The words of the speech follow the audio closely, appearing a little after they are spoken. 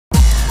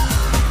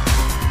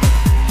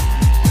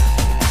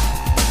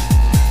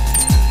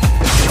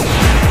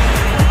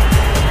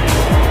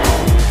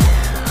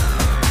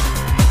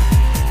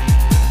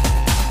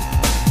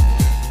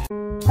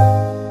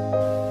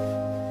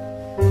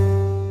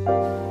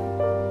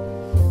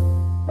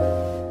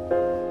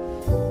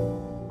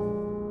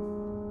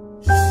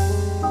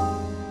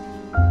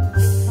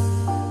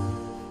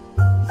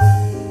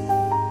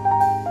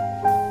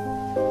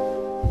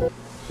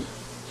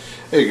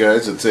Hey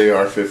guys, it's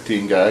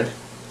AR-15 guy.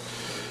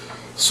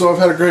 So I've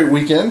had a great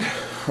weekend.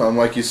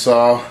 Like you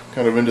saw,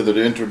 kind of into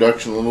the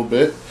introduction a little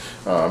bit.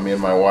 Me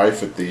and my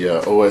wife at the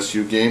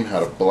OSU game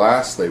had a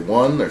blast. They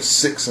won. They're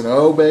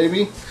 6-0,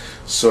 baby.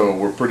 So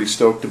we're pretty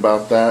stoked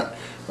about that.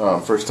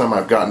 First time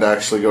I've gotten to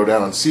actually go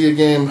down and see a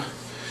game.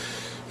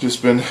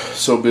 Just been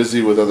so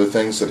busy with other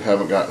things that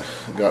haven't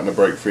gotten a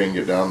break free and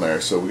get down there.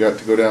 So we got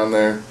to go down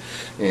there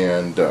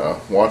and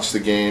watch the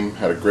game.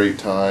 Had a great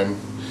time.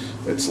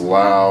 It's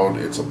loud.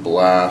 It's a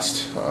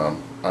blast.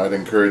 I'd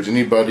encourage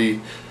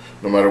anybody,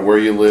 no matter where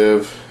you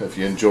live, if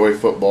you enjoy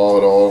football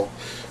at all,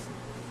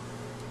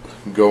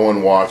 go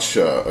and watch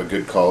a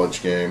good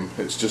college game.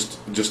 It's just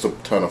a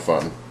ton of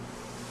fun.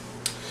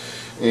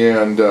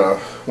 And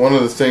one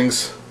of the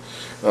things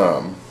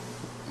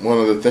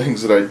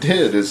that I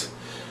did is,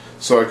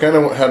 so I kind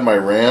of had my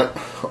rant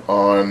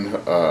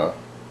on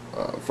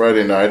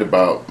Friday night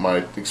about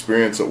my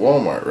experience at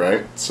Walmart,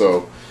 right?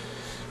 So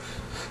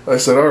I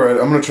said, all right,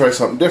 I'm going to try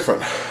something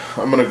different.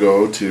 I'm going to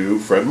go to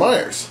Fred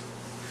Meyer's.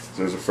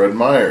 There's a Fred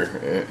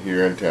Meyer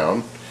here in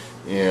town,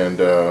 and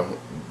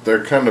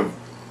they're kind of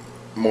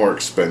more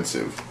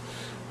expensive.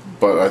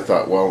 But I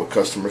thought, well, the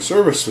customer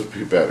service would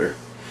be better.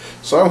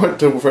 So I went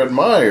to Fred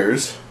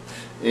Meyer's,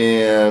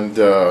 and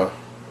I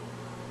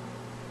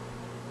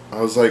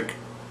was like,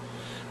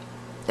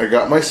 I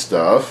got my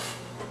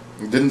stuff.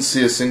 Didn't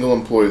see a single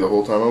employee the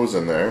whole time I was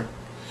in there.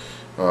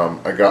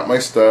 I got my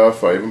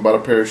stuff. I even bought a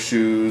pair of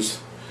shoes.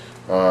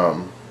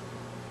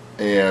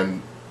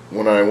 And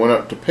when I went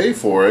up to pay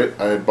for it,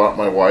 I had bought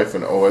my wife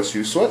an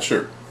OSU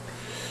sweatshirt.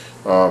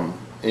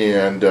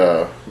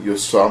 You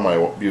saw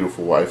my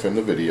beautiful wife in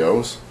the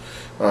videos.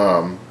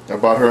 I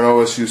bought her a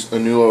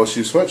new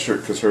OSU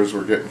sweatshirt because hers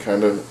were getting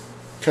kind of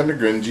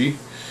grungy,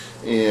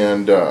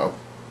 and but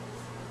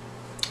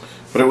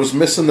it was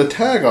missing the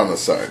tag on the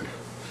side.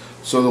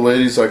 So the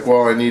lady's like,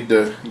 well, I need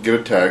to get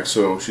a tag.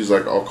 So she's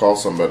like, I'll call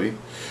somebody.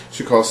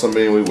 She calls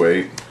somebody, and we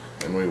wait,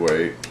 and we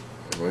wait,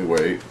 and we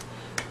wait,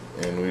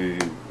 and we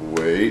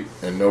wait,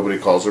 and nobody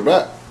calls her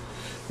back.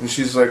 And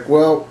she's like,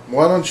 well,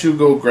 why don't you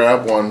go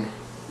grab one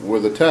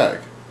with a tag?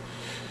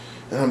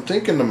 And I'm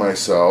thinking to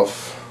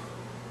myself,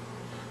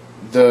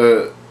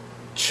 the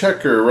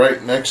checker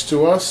right next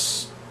to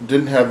us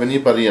didn't have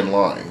anybody in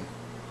line.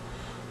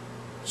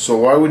 So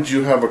why would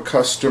you have a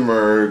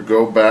customer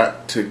go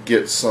back to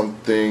get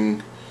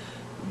something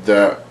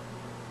that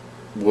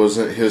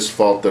wasn't his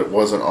fault, that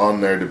wasn't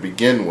on there to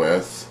begin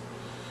with?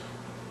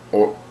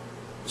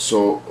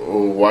 So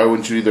why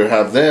wouldn't you either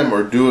have them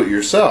or do it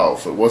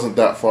yourself? It wasn't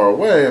that far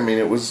away. I mean,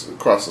 it was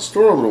across the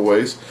store a little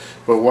ways,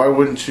 but why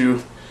wouldn't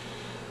you?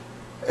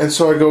 And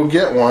so I go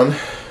get one,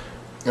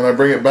 and I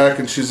bring it back,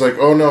 and she's like,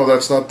 oh no,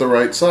 that's not the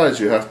right size.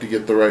 You have to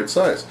get the right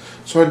size.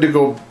 So I had to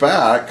go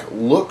back,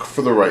 look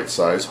for the right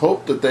size,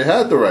 hope that they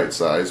had the right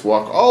size,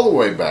 walk all the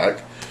way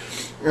back.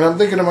 And I'm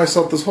thinking to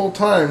myself, this whole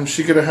time,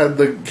 she could have had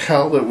the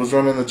gal that was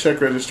running the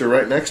check register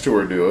right next to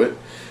her do it,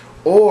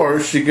 or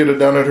she could have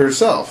done it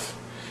herself.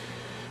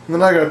 And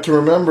then I got to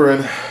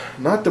remembering,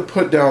 not to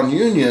put down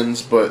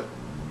unions, but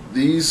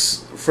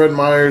these Fred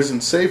Meyer's and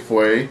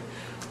Safeway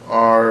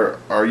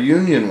are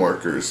union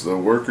workers. The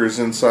workers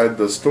inside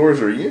the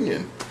stores are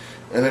union.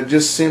 And it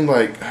just seemed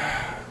like,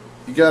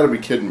 you gotta be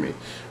kidding me.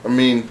 I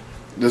mean,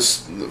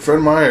 this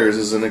Fred Meyer's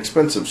is an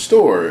expensive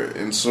store,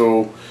 and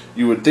so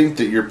you would think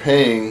that you're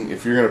paying,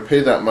 if you're going to pay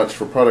that much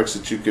for products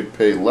that you could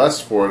pay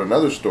less for at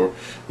another store,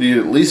 that you'd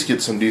at least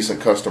get some decent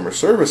customer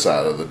service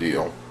out of the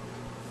deal.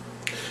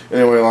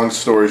 Anyway, long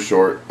story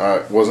short, I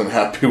wasn't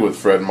happy with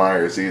Fred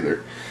Meyer's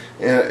either.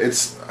 And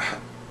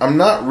I'm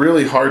not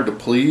really hard to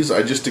please.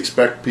 I just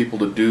expect people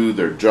to do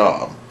their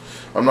job.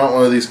 I'm not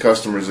one of these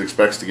customers that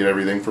expects to get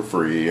everything for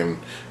free and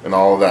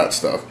all of that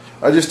stuff.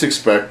 I just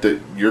expect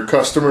that your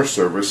customer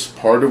service,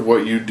 part of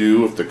what you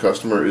do if the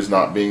customer is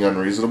not being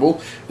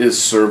unreasonable,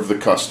 is serve the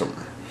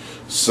customer.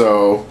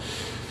 So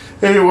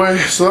anyway,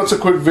 so that's a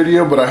quick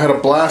video, but I had a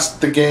blast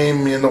at the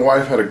game. Me and the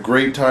wife had a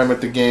great time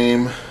at the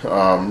game.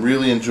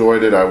 Really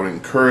enjoyed it. I would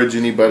encourage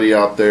anybody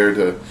out there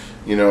to,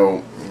 you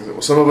know,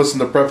 some of us in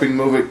the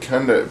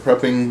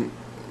prepping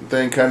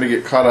thing kind of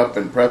get caught up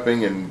in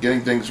prepping and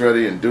getting things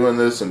ready and doing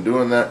this and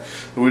doing that.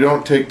 But we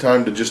don't take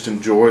time to just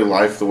enjoy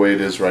life the way it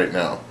is right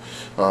now.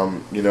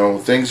 You know,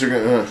 things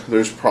are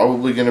there's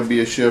probably gonna be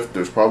a shift.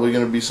 There's probably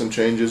gonna be some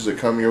changes that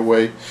come your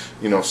way.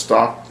 You know,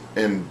 stop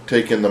and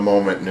take in the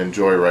moment and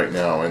enjoy right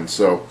now. And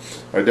so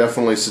I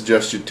definitely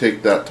suggest you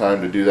take that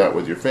time to do that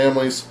with your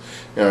families.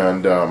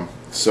 And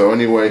so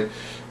anyway,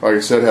 like I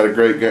said, had a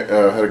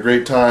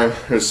great time.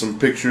 There's some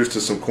pictures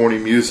to some corny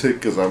music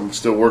because I'm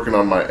still working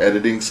on my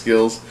editing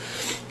skills.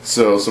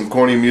 So some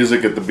corny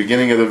music at the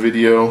beginning of the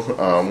video,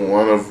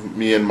 one of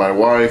me and my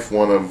wife,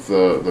 one of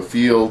the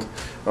field,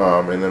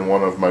 and then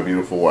one of my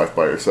beautiful wife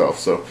by herself.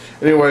 So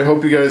anyway,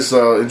 hope you guys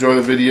enjoy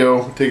the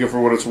video. Take it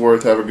for what it's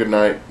worth. Have a good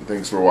night.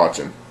 Thanks for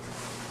watching.